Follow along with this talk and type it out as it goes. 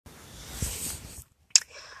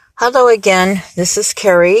Hello again, this is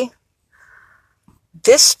Carrie.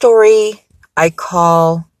 This story I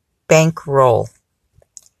call Bankroll.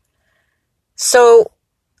 So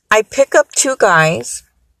I pick up two guys,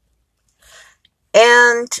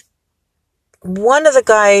 and one of the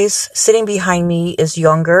guys sitting behind me is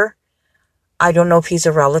younger. I don't know if he's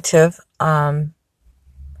a relative of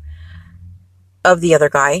the other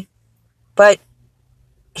guy, but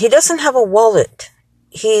he doesn't have a wallet.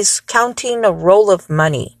 He's counting a roll of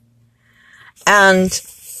money. And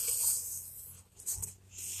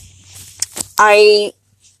I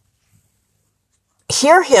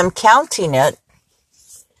hear him counting it,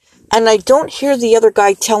 and I don't hear the other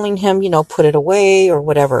guy telling him, put it away or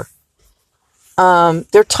whatever.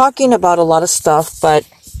 They're talking about a lot of stuff, but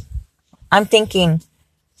I'm thinking,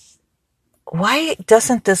 why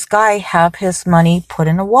doesn't this guy have his money put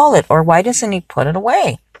in a wallet, or why doesn't he put it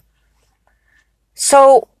away?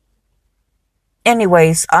 So,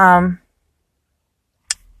 anyways,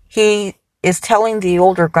 he is telling the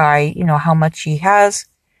older guy, how much he has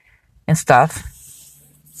and stuff.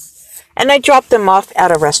 And I dropped them off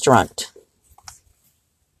at a restaurant.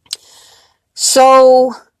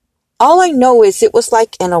 So all I know is it was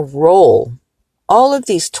like in a roll. All of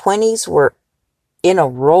these 20s were in a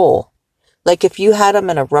roll. Like if you had them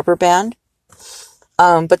in a rubber band.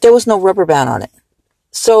 But there was no rubber band on it.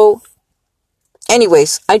 So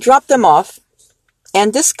anyways, I dropped them off.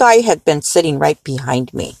 And this guy had been sitting right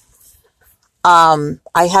behind me.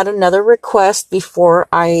 I had another request before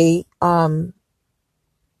I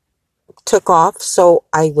took off, so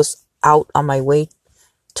I was out on my way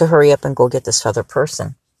to hurry up and go get this other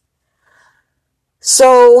person.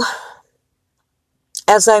 So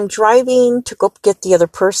as I'm driving to go get the other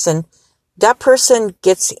person, that person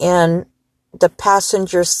gets in the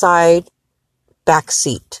passenger side back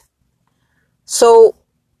seat. So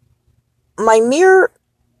my mirror,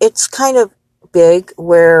 it's kind of big,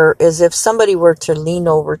 whereas if somebody were to lean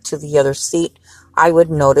over to the other seat, I would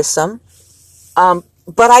notice them.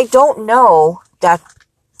 But I don't know that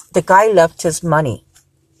the guy left his money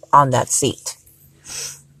on that seat.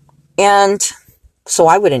 And so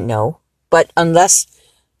I wouldn't know. But unless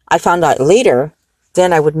I found out later,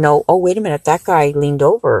 then I would know, oh, wait a minute, that guy leaned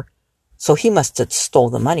over. So he must have stole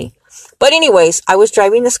the money. But anyways, I was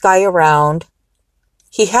driving this guy around.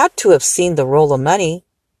 He had to have seen the roll of money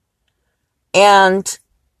and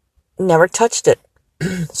never touched it.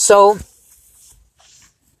 So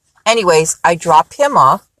anyways, I drop him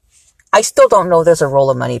off. I still don't know there's a roll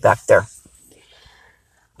of money back there.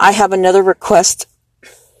 I have another request.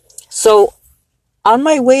 So on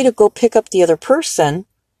my way to go pick up the other person,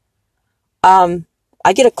 I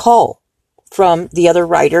get a call from the other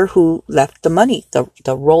rider who left the money,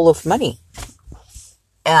 the roll of money.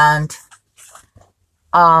 And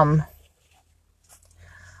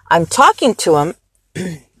I'm talking to him,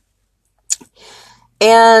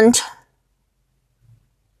 and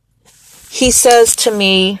he says to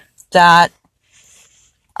me that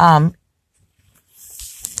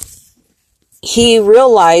he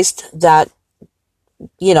realized that,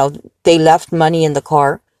 they left money in the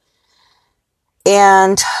car,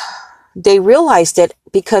 and they realized it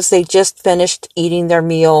because they just finished eating their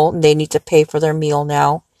meal. They need to pay for their meal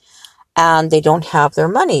now, and they don't have their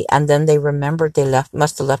money. And then they remembered they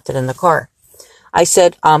must have left it in the car. I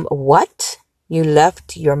said, what? You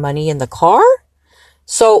left your money in the car?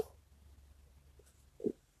 So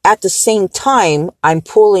at the same time, I'm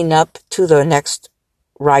pulling up to the next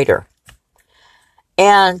rider.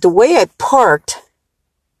 And the way I parked,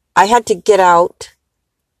 I had to get out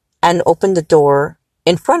and open the door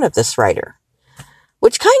in front of this rider,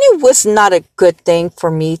 which kind of was not a good thing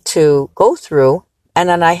for me to go through. And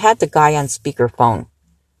then I had the guy on speakerphone.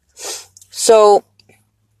 So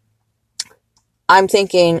I'm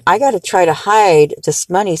thinking, I got to try to hide this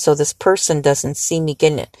money so this person doesn't see me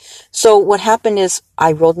getting it. So what happened is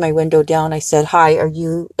I rolled my window down. I said, hi, are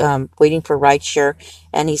you waiting for rideshare?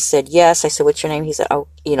 And he said, yes. I said, what's your name? He said, oh,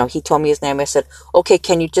 he told me his name. I said, okay,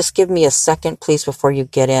 can you just give me a second, please, before you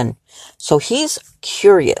get in? So he's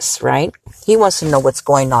curious, right? He wants to know what's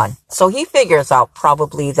going on. So he figures out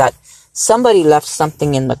probably that somebody left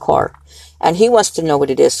something in the car, and he wants to know what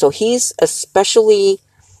it is. So he's especially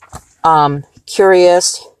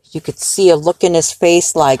curious. You could see a look in his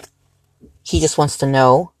face like he just wants to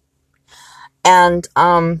know. And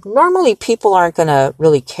normally people aren't going to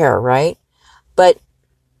really care, right? But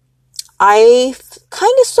I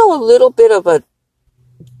kind of saw a little bit of a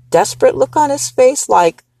desperate look on his face,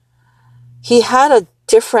 like he had a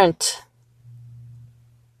different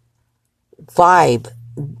vibe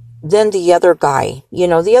than the other guy.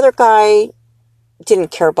 The other guy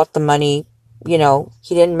didn't care about the money.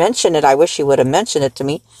 he didn't mention it. I wish he would have mentioned it to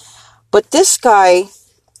me. But this guy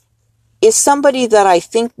is somebody that I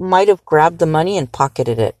think might have grabbed the money and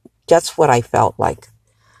pocketed it. That's what I felt like.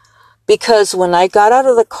 Because when I got out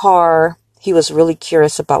of the car, he was really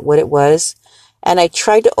curious about what it was. And I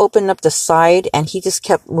tried to open up the side, and he just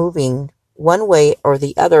kept moving one way or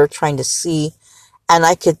the other, trying to see. And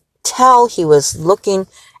I could tell he was looking.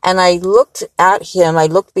 And I looked at him. I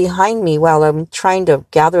looked behind me while I'm trying to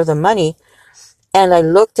gather the money. And I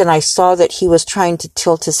looked and I saw that he was trying to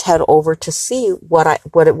tilt his head over to see what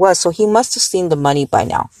it was. So he must have seen the money by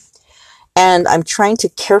now. And I'm trying to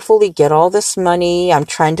carefully get all this money. I'm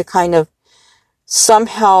trying to kind of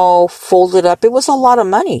somehow fold it up. It was a lot of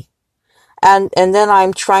money. And then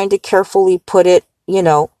I'm trying to carefully put it, in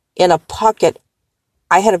a pocket.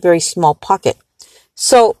 I had a very small pocket.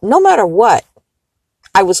 So no matter what,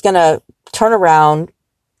 I was going to turn around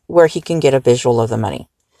where he can get a visual of the money.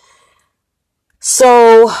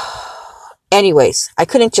 So anyways, I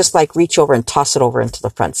couldn't just reach over and toss it over into the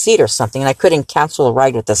front seat or something. And I couldn't cancel a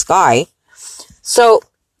ride with this guy. So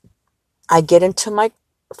I get into my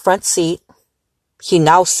front seat. He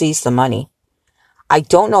now sees the money. I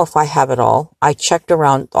don't know if I have it all. I checked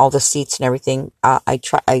around all the seats and everything. I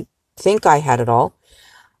think I had it all.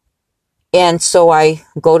 And so I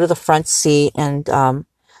go to the front seat and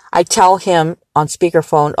I tell him on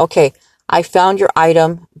speakerphone, okay, I found your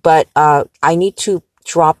item, but I need to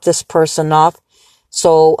drop this person off.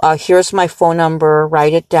 So here's my phone number.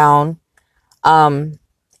 Write it down.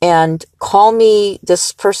 And call me.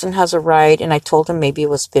 This person has a ride. And I told him maybe it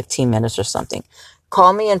was 15 minutes or something.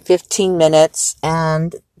 Call me in 15 minutes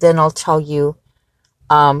and then I'll tell you,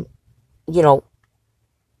 I'll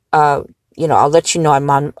let you know I'm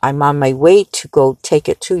on my way to go take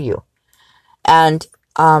it to you. And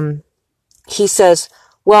he says,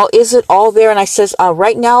 well, is it all there? And I says,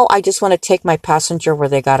 right now, I just want to take my passenger where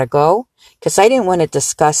they got to go. Because I didn't want to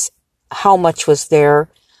discuss how much was there.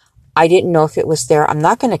 I didn't know if it was there. I'm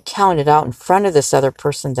not going to count it out in front of this other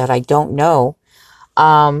person that I don't know.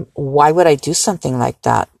 Why would I do something like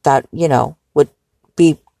that? That, would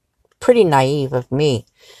be pretty naive of me.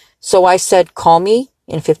 So I said, call me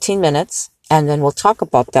in 15 minutes and then we'll talk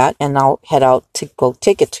about that and I'll head out to go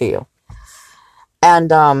take it to you.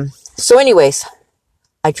 And so anyways,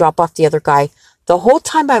 I drop off the other guy. The whole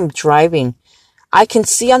time I'm driving, I can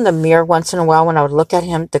see on the mirror once in a while when I would look at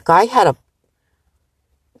him, the guy had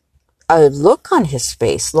a look on his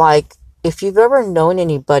face. Like if you've ever known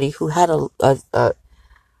anybody who had a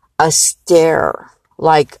stare,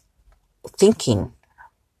 like thinking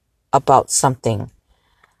about something.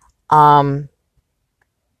 And,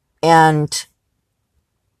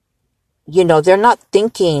 they're not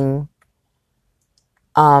thinking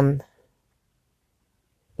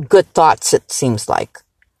good thoughts, it seems like.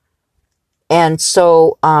 And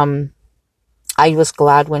so I was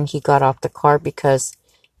glad when he got off the car because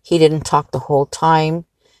he didn't talk the whole time.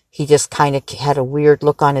 He just kind of had a weird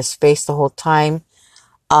look on his face the whole time.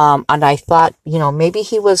 And I thought, maybe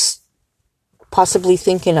he was possibly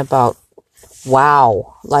thinking about,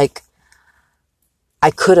 wow, I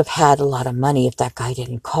could have had a lot of money if that guy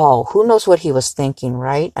didn't call. Who knows what he was thinking,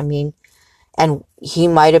 right? I mean, and he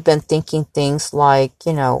might have been thinking things like,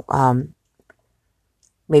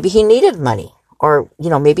 maybe he needed money. Or,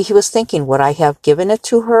 maybe he was thinking, would I have given it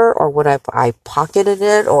to her? Or would I pocketed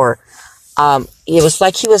it? Or it was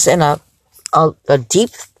like he was in a deep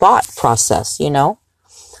thought process,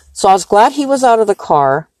 So I was glad he was out of the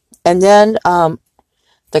car. And then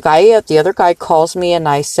the other guy calls me and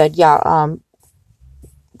I said, yeah,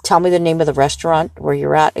 tell me the name of the restaurant where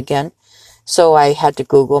you're at again. So I had to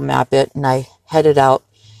Google map it and I headed out.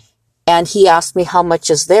 And he asked me how much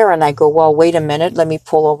is there. And I go, well, wait a minute. Let me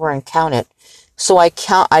pull over and count it. So I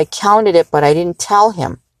counted it, but I didn't tell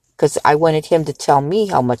him because I wanted him to tell me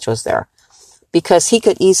how much was there. Because he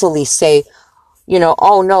could easily say,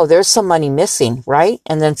 oh no, there's some money missing, right?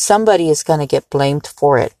 And then somebody is going to get blamed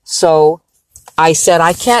for it. So I said,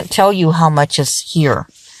 I can't tell you how much is here.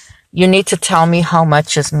 You need to tell me how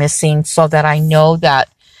much is missing so that I know that,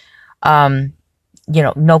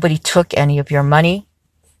 nobody took any of your money.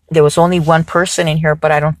 There was only one person in here,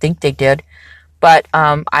 but I don't think they did. But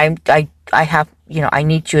I have, I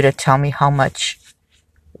need you to tell me how much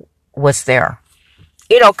was there.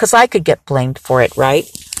 Because I could get blamed for it, right?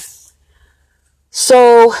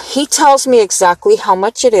 So he tells me exactly how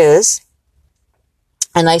much it is.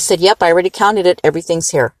 And I said, yep, I already counted it. Everything's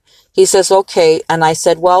here. He says, okay. And I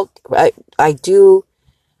said, well, I do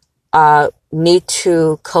need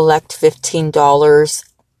to collect $15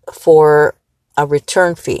 for a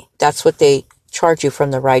return fee. That's what they charge you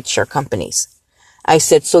from the rideshare companies. I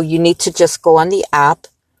said, so you need to just go on the app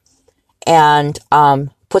and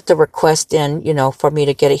put the request in, for me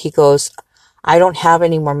to get it. He goes, I don't have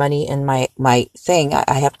any more money in my thing.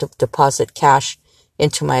 I have to deposit cash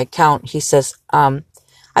into my account. He says,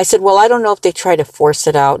 I said, well, I don't know if they try to force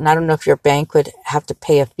it out, and I don't know if your bank would have to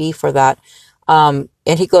pay a fee for that. And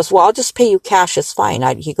he goes, well, I'll just pay you cash. It's fine.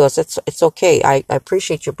 He goes, it's okay. I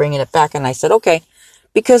appreciate you bringing it back. And I said, okay,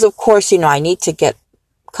 because of course, I need to get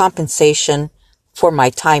compensation for my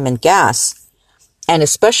time and gas. And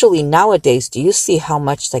especially nowadays, do you see how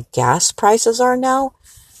much the gas prices are now?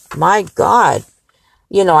 My God,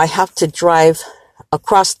 I have to drive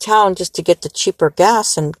across town just to get the cheaper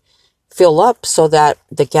gas and fill up so that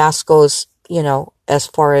the gas goes, as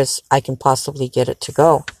far as I can possibly get it to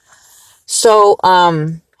go. So,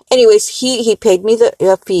 anyways, he paid me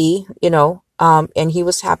the fee, and he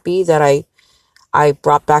was happy that I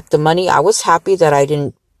brought back the money. I was happy that I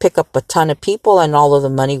didn't pick up a ton of people and all of the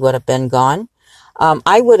money would have been gone.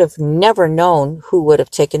 I would have never known who would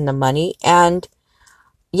have taken the money. And,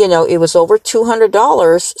 it was over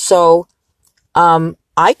 $200. So,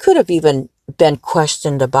 I could have even been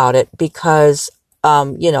questioned about it because,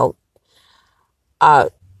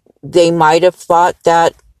 they might have thought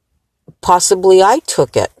that possibly I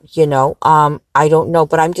took it, I don't know,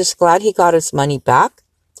 but I'm just glad he got his money back.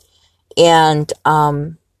 And,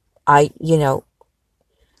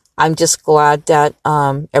 I'm just glad that,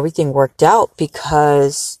 everything worked out,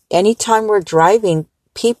 because anytime we're driving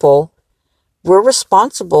people, we're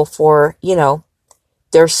responsible for,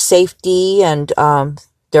 their safety and,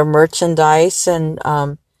 their merchandise and,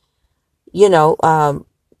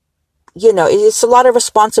 it's a lot of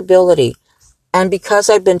responsibility. And because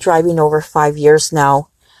I've been driving over 5 years now,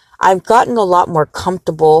 I've gotten a lot more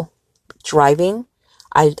comfortable driving.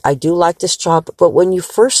 I do like this job, but when you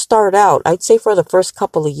first start out, I'd say for the first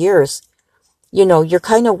couple of years, you're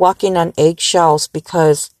kind of walking on eggshells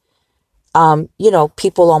because,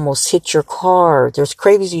 people almost hit your car. There's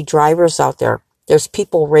crazy drivers out there. There's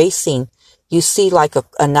people racing. You see like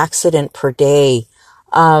an accident per day.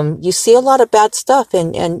 You see a lot of bad stuff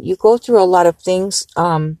and you go through a lot of things,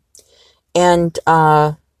 and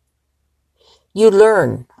you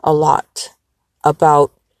learn a lot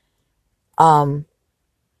about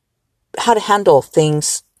how to handle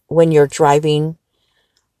things when you're driving.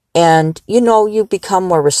 And, you become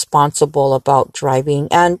more responsible about driving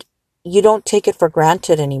and you don't take it for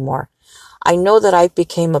granted anymore. I know that I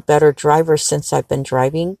became a better driver since I've been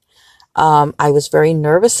driving. I was very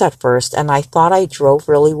nervous at first and I thought I drove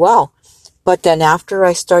really well. But then after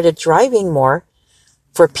I started driving more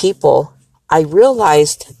for people, I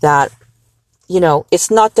realized that, it's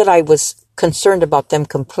not that I was concerned about them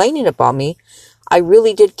complaining about me. I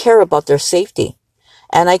really did care about their safety.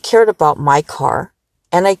 And I cared about my car.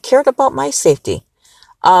 And I cared about my safety.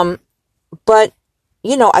 But,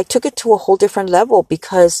 I took it to a whole different level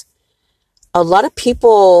because a lot of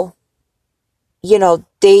people,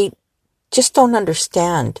 they just don't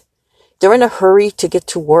understand. They're in a hurry to get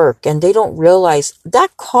to work and they don't realize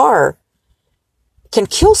that car can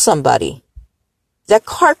kill somebody. That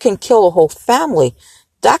car can kill a whole family.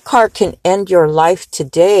 That car can end your life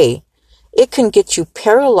today. It can get you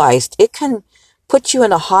paralyzed. It can put you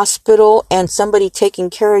in a hospital and somebody taking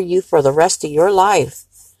care of you for the rest of your life.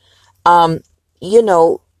 A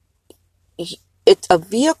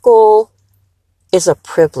vehicle is a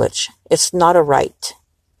privilege. It's not a right.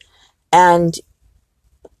 And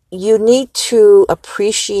you need to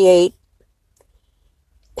appreciate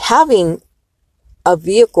having a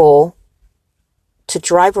vehicle to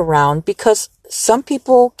drive around because some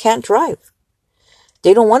people can't drive.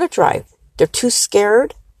 They don't want to drive. They're too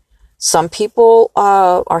scared. Some people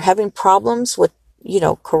are having problems with,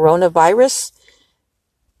 coronavirus,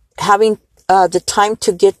 having the time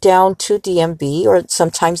to get down to DMV, or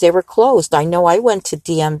sometimes they were closed. I know I went to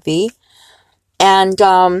DMV and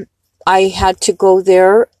I had to go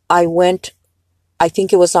there. I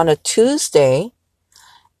think it was on a Tuesday,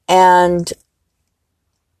 and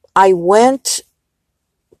I went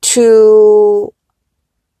to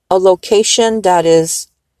a location that is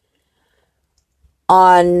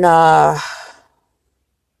on, I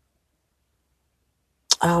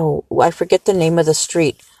forget the name of the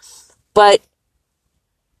street, but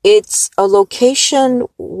it's a location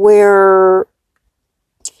where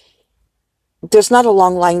there's not a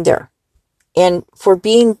long line there. And for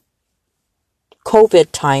being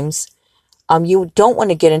COVID times, you don't want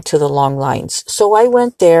to get into the long lines. So I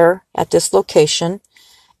went there at this location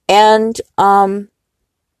and,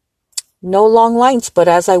 no long lines. But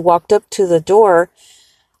as I walked up to the door,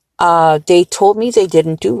 they told me they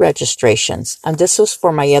didn't do registrations. And this was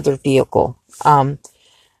for my other vehicle. and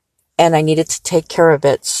I needed to take care of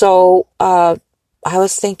it. So I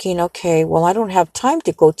was thinking, okay, well, I don't have time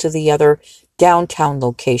to go to the other downtown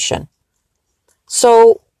location.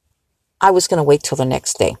 So I was going to wait till the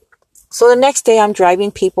next day. So the next day I'm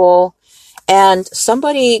driving people, and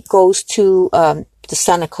somebody goes to the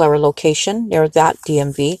Santa Clara location near that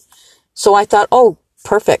DMV. So I thought, oh,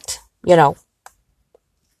 perfect.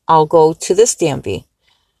 I'll go to this DMV.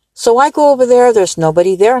 So I go over there, there's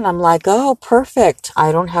nobody there, and I'm like, oh, perfect.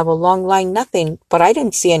 I don't have a long line, nothing, but I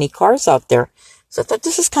didn't see any cars out there. So I thought,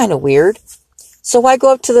 this is kind of weird. So I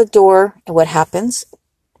go up to the door, and what happens?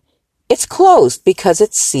 It's closed because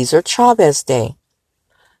it's Cesar Chavez Day.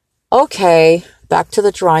 Okay, back to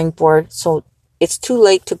the drawing board. So it's too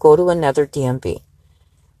late to go to another DMV.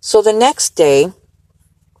 So the next day,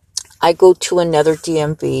 I go to another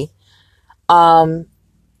DMV,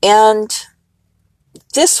 and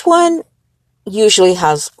this one usually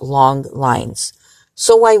has long lines.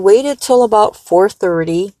 So I waited till about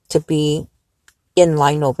 4:30 to be in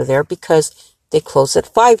line over there because they close at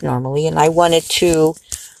 5 normally, and I wanted to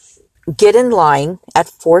get in line at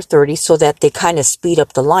 4:30 so that they kind of speed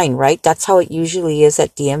up the line, right? That's how it usually is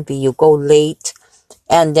at DMV. You go late,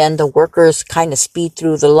 and then the workers kind of speed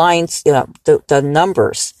through the lines, the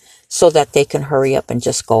numbers, so that they can hurry up and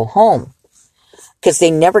just go home, because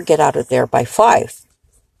they never get out of there by 5.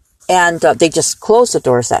 And they just close the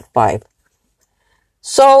doors at 5.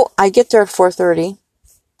 So I get there at 4:30.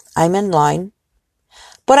 I'm in line.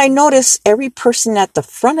 But I notice every person at the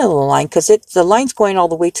front of the line, because the line's going all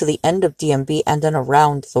the way to the end of DMV and then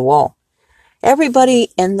around the wall.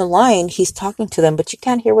 Everybody in the line, he's talking to them, but you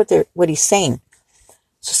can't hear what he's saying.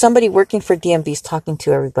 So somebody working for DMV is talking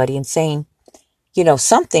to everybody and saying,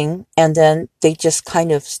 something, and then they just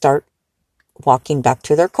kind of start walking back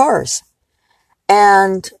to their cars.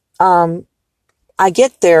 And I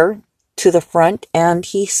get there to the front, and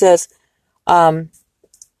he says,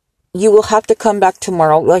 you will have to come back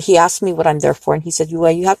tomorrow. Well, he asked me what I'm there for, and he said, you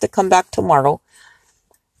have to come back tomorrow.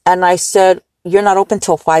 And I said, you're not open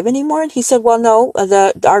till 5 anymore? And he said, well, no,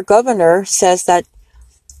 our governor says that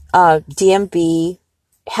DMV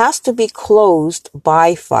has to be closed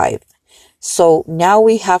by 5. So now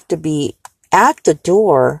we have to be at the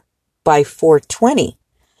door by 4:20.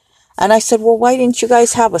 And I said, well, why didn't you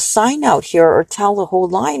guys have a sign out here or tell the whole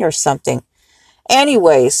line or something?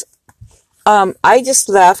 Anyways, I just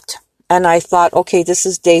left, and I thought, okay, this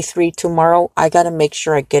is day 3. Tomorrow, I got to make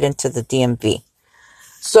sure I get into the DMV.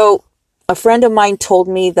 So a friend of mine told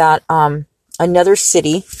me that another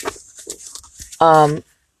city,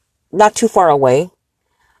 not too far away,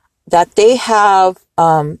 that they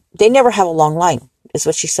never have a long line, is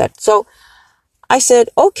what she said. So I said,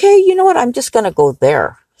 okay, you know what? I'm just going to go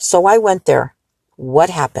there. So I went there. What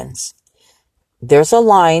happens? There's a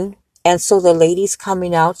line. And so the lady's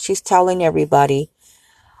coming out. She's telling everybody,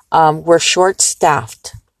 we're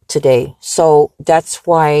short-staffed today. So that's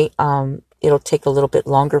why it'll take a little bit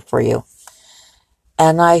longer for you.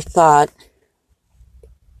 And I thought,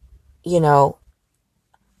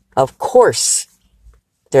 of course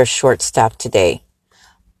they're short-staffed today.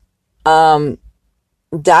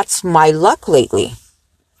 That's my luck lately.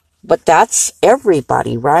 But that's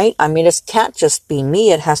everybody, right? I mean, it can't just be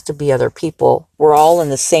me. It has to be other people. We're all in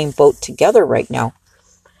the same boat together right now.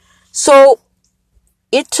 So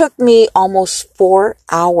it took me almost 4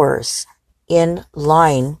 hours in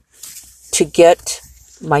line to get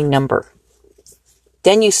my number.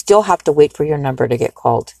 Then you still have to wait for your number to get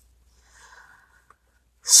called.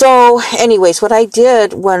 So anyways, what I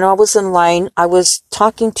did when I was in line, I was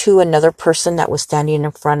talking to another person that was standing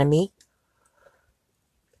in front of me.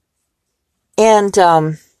 And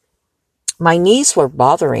my knees were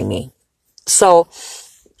bothering me. So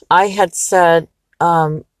I had said,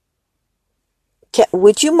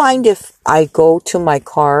 would you mind if I go to my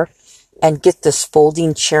car and get this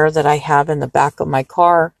folding chair that I have in the back of my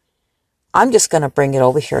car? I'm just going to bring it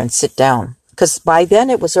over here and sit down. Because by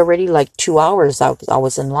then it was already like 2 hours I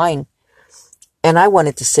was in line. And I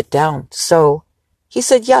wanted to sit down. So he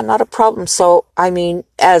said, yeah, not a problem. So, I mean,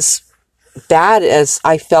 as bad as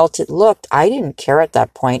I felt it looked, I didn't care at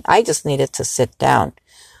that point. I just needed to sit down.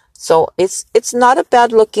 So it's not a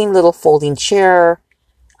bad looking little folding chair.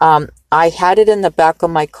 I had it in the back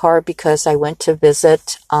of my car because I went to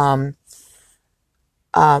visit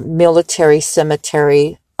military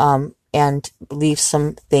cemetery and leave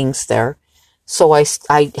some things there. So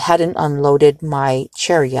I hadn't unloaded my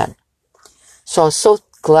chair yet. So I was so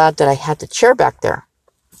glad that I had the chair back there.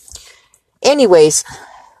 Anyways,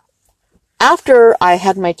 after I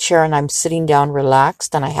had my chair and I'm sitting down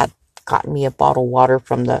relaxed, and I had gotten me a bottle of water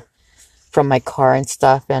from my car and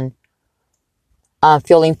stuff, and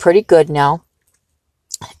Feeling pretty good now.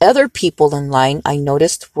 Other people in line, I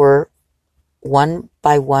noticed, were one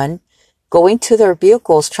by one going to their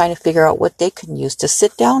vehicles trying to figure out what they can use to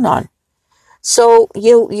sit down on. So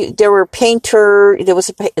there was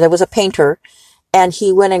a painter, and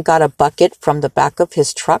he went and got a bucket from the back of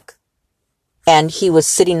his truck, and he was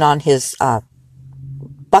sitting on his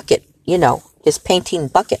bucket, his painting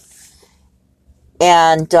bucket.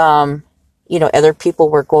 And other people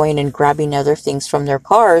were going and grabbing other things from their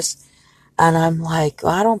cars, and I'm like,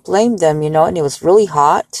 I don't blame them, and it was really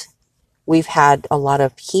hot. We've had a lot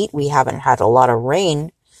of heat. We haven't had a lot of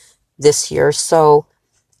rain this year, so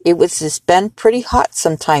it's been pretty hot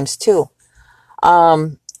sometimes too.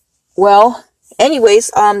 Well,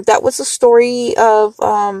 anyways, that was a story of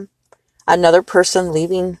another person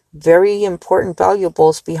leaving very important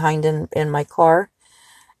valuables behind in my car,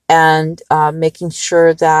 and making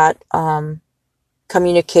sure that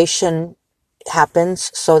communication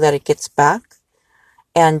happens so that it gets back,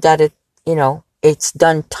 and that it's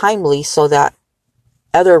done timely so that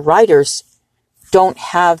other riders don't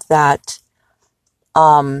have that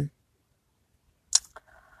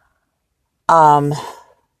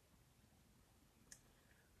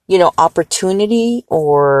opportunity,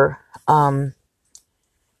 or not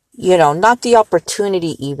the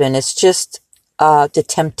opportunity even, it's just the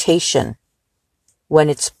temptation when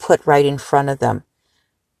it's put right in front of them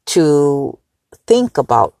to think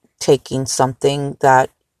about taking something that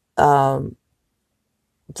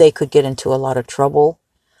they could get into a lot of trouble,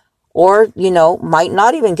 or might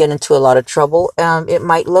not even get into a lot of trouble. It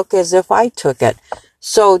might look as if I took it.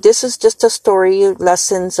 So this is just a story,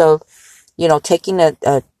 lessons of taking an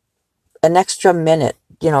extra minute,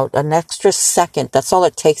 an extra second. That's all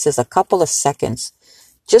it takes, is a couple of seconds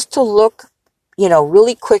just to look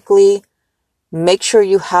really quickly, make sure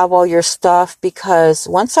you have all your stuff, because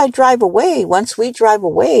once we drive away,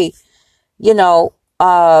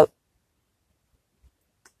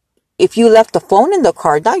 if you left the phone in the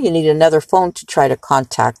car, now you need another phone to try to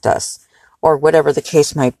contact us, or whatever the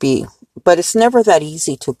case might be. But it's never that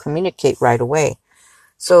easy to communicate right away.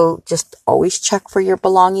 So just always check for your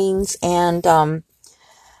belongings. And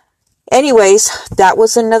anyways, that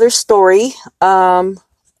was another story.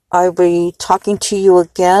 I'll be talking to you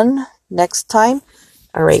again next time.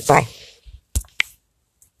 All right, bye.